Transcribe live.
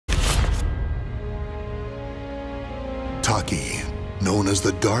Taki, known as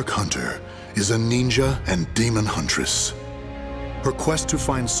the Dark Hunter, is a ninja and demon huntress. Her quest to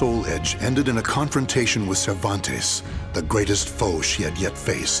find Soul Edge ended in a confrontation with Cervantes, the greatest foe she had yet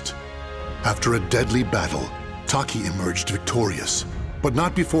faced. After a deadly battle, Taki emerged victorious, but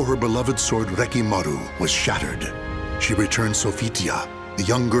not before her beloved sword Rekimaru was shattered. She returned Sofitia, the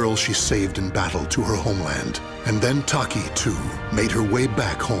young girl she saved in battle, to her homeland, and then Taki, too, made her way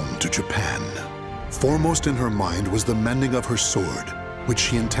back home to Japan. Foremost in her mind was the mending of her sword, which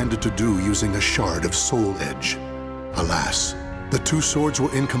she intended to do using a shard of Soul Edge. Alas, the two swords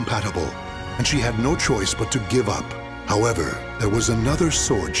were incompatible, and she had no choice but to give up. However, there was another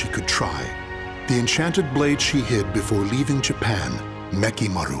sword she could try, the enchanted blade she hid before leaving Japan,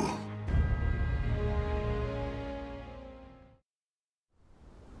 Mekimaru.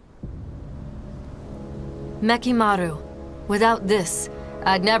 Mekimaru. Without this,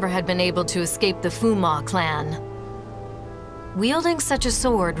 I'd never have been able to escape the Fuma clan. Wielding such a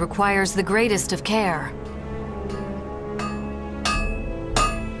sword requires the greatest of care.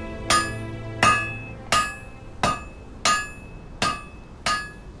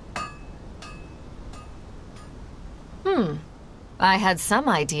 I had some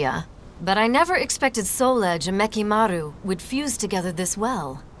idea, but I never expected Soul Edge and Mekimaru would fuse together this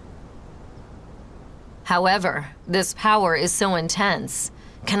well. However, this power is so intense.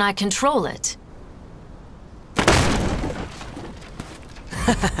 Can I control it?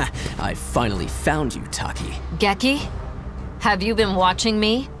 I finally found you, Taki. Geki? Have you been watching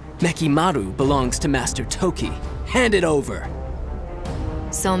me? Mekimaru belongs to Master Toki. Hand it over!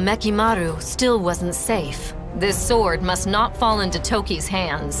 So Mekimaru still wasn't safe. This sword must not fall into Toki's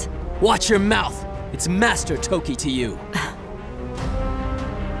hands. Watch your mouth! It's Master Toki to you.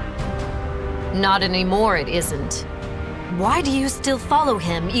 Not anymore, it isn't. Why do you still follow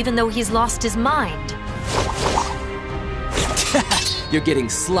him even though he's lost his mind? You're getting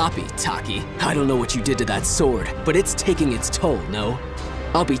sloppy, Taki. I don't know what you did to that sword, but it's taking its toll, no?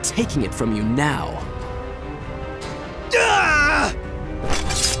 I'll be taking it from you now. Ah!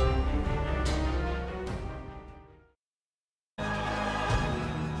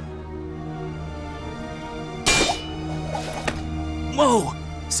 Whoa!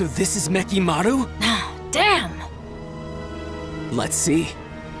 So this is Mekimaru? Damn! Let's see.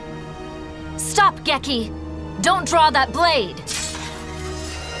 Stop, Geki! Don't draw that blade!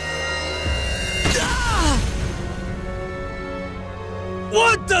 Ah!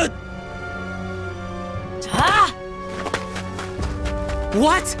 What the? Ah!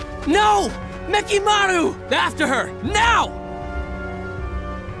 What? No! Mekimaru! After her! Now!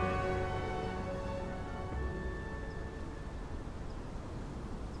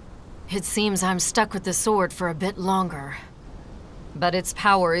 It seems I'm stuck with the sword for a bit longer. But its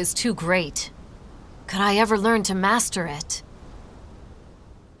power is too great. Could I ever learn to master it?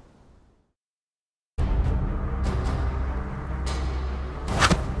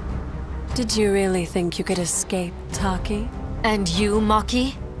 Did you really think you could escape, Taki? And you,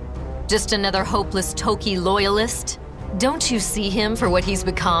 Maki? Just another hopeless Toki loyalist? Don't you see him for what he's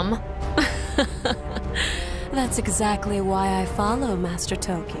become? That's exactly why I follow Master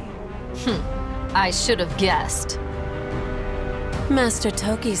Toki. I should have guessed. Master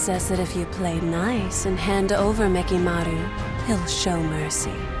Toki says that if you play nice and hand over Mekimaru, he'll show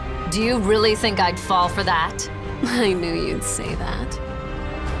mercy. Do you really think I'd fall for that? I knew you'd say that.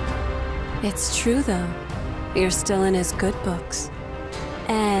 It's true, though. You're still in his good books.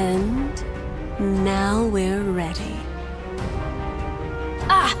 And now we're ready.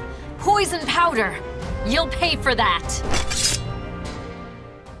 Ah! Poison powder! You'll pay for that!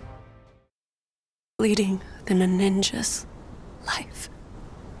 Bleeding than a ninja's life.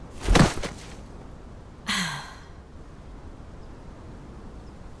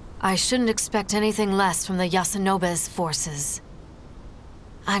 I shouldn't expect anything less from the Yasunobe's forces.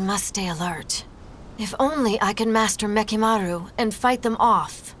 I must stay alert. If only I could master Mekimaru and fight them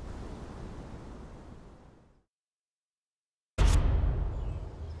off.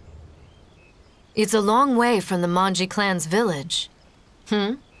 It's a long way from the Manji clan's village.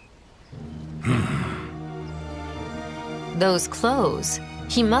 Those clothes.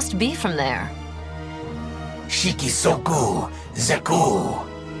 He must be from there. Shikisoku Zeku.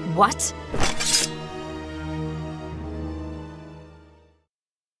 What?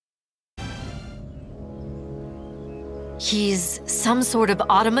 He's some sort of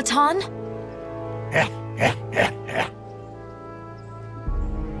automaton?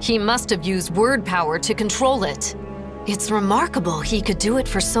 He must have used word power to control it. It's remarkable he could do it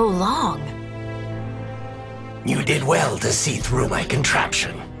for so long. You did well to see through my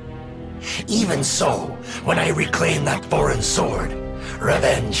contraption. Even so, when I reclaim that foreign sword,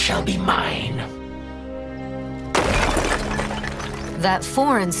 revenge shall be mine. That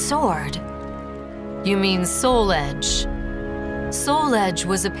foreign sword? You mean Soul Edge. Soul Edge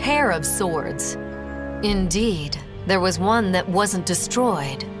was a pair of swords. Indeed, there was one that wasn't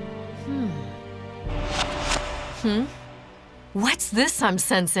destroyed. What's this I'm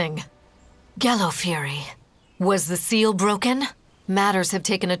sensing? Gallo Fury. Was the seal broken? Matters have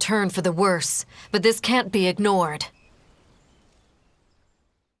taken a turn for the worse, but this can't be ignored.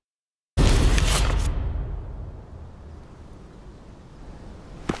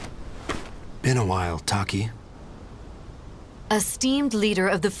 Been a while, Taki. Esteemed leader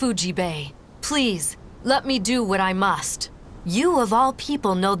of the Fuji Bay, please, let me do what I must. You of all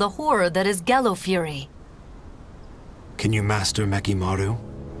people know the horror that is Gallo Fury. Can you master Mekimaru?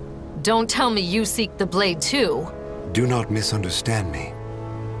 Don't tell me you seek the blade too. Do not misunderstand me.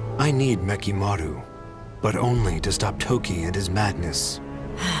 I need Mekimaru, but only to stop Toki and his madness.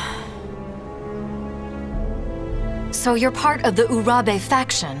 So you're part of the Urabe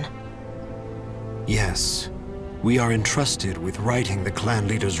faction? Yes. We are entrusted with righting the clan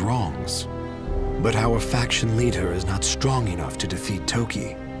leader's wrongs. But our faction leader is not strong enough to defeat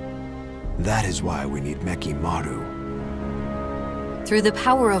Toki. That is why we need Mekimaru. Through the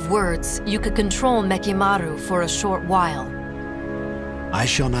power of words, you could control Mekimaru for a short while. I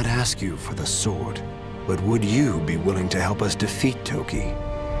shall not ask you for the sword, but would you be willing to help us defeat Toki?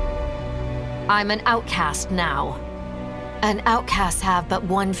 I'm an outcast now. And outcasts have but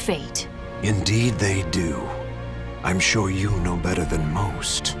one fate. Indeed they do. I'm sure you know better than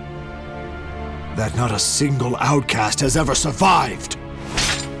most. That not a single outcast has ever survived!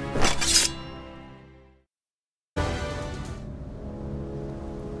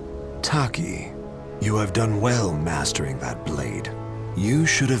 Taki, you have done well mastering that blade. You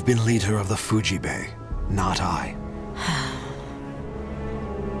should have been leader of the Fuji Bay, not I.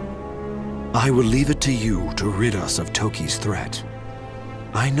 I will leave it to you to rid us of Toki's threat.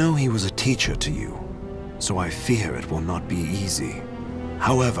 I know he was a teacher to you, so I fear it will not be easy.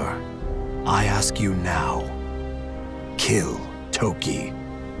 However, I ask you now, kill Toki.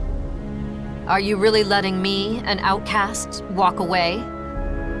 Are you really letting me, an outcast, walk away?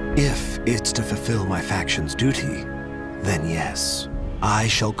 If it's to fulfill my faction's duty, then yes. I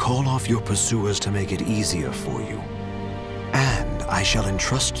shall call off your pursuers to make it easier for you. And I shall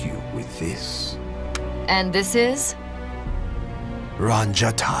entrust you with this. And this is?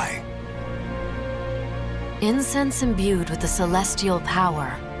 Ranjatai. Incense imbued with the celestial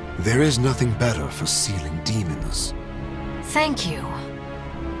power. There is nothing better for sealing demons. Thank you.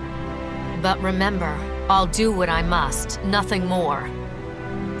 But remember, I'll do what I must, nothing more.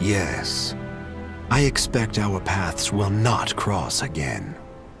 Yes. I expect our paths will not cross again.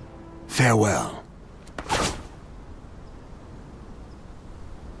 Farewell.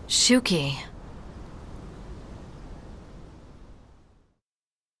 Shuki.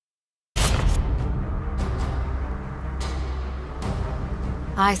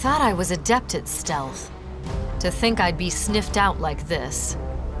 I thought I was adept at stealth. To think I'd be sniffed out like this.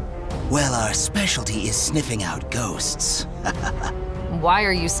 Well, our specialty is sniffing out ghosts. Why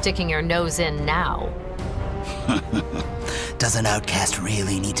are you sticking your nose in now? Does an outcast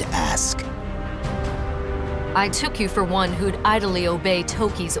really need to ask? I took you for one who'd idly obey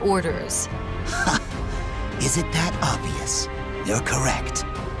Toki's orders. Is it that obvious? You're correct.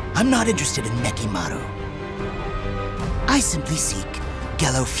 I'm not interested in Mekimaru. I simply seek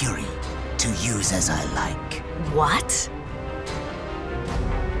Gallo Fury to use as I like. What?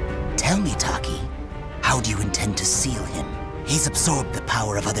 Tell me, Taki, how do you intend to seal him? He's absorbed the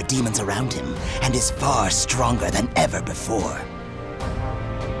power of other demons around him and is far stronger than ever before.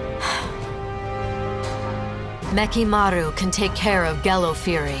 Mekimaru can take care of Gallo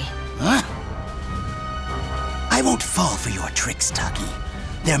Fury. Huh? I won't fall for your tricks, Taki.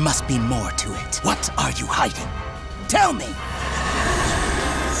 There must be more to it. What are you hiding? Tell me!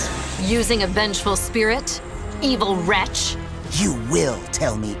 Using a vengeful spirit? Evil wretch? You will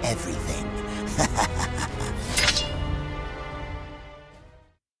tell me everything.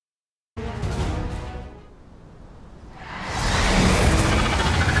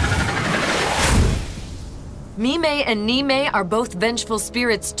 Mime and Nime are both vengeful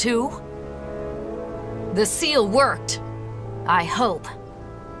spirits too? The seal worked. I hope.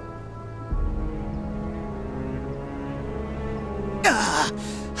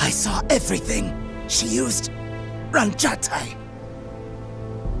 I saw everything. She used Ranjatai.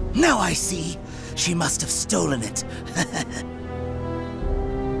 Now I see. She must have stolen it.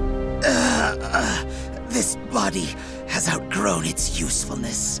 This body has outgrown its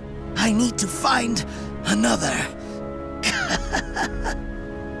usefulness. I need to find another.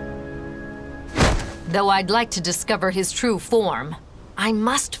 Though I'd like to discover his true form, I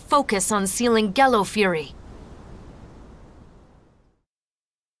must focus on sealing Gello Fury.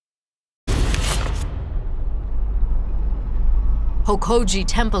 Hokoji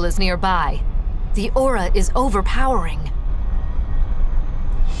Temple is nearby. The aura is overpowering.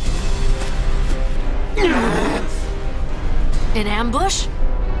 In ambush?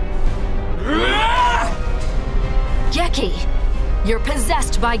 Geki, you're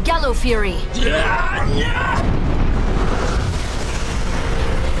possessed by Gello Fury.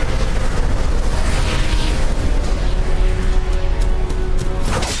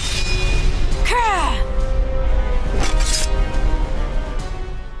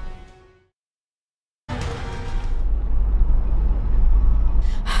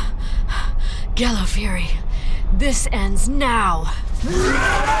 Gello Fury, this ends now.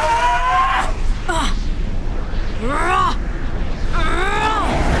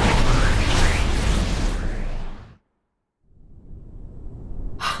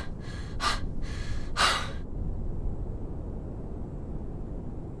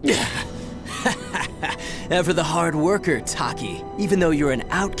 Ever the hard worker, Taki, even though you're an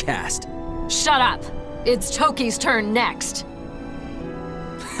outcast. Shut up! It's Toki's turn next.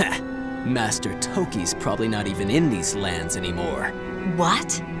 Master Toki's probably not even in these lands anymore.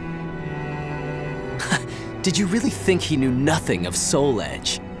 What? Did you really think he knew nothing of Soul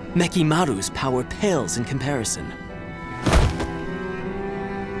Edge? Mekimaru's power pales in comparison.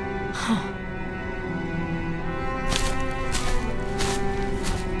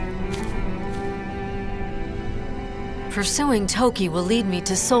 Pursuing Toki will lead me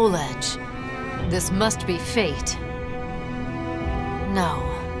to Soul Edge. This must be fate. No,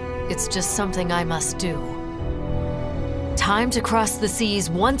 it's just something I must do. Time to cross the seas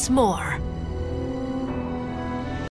once more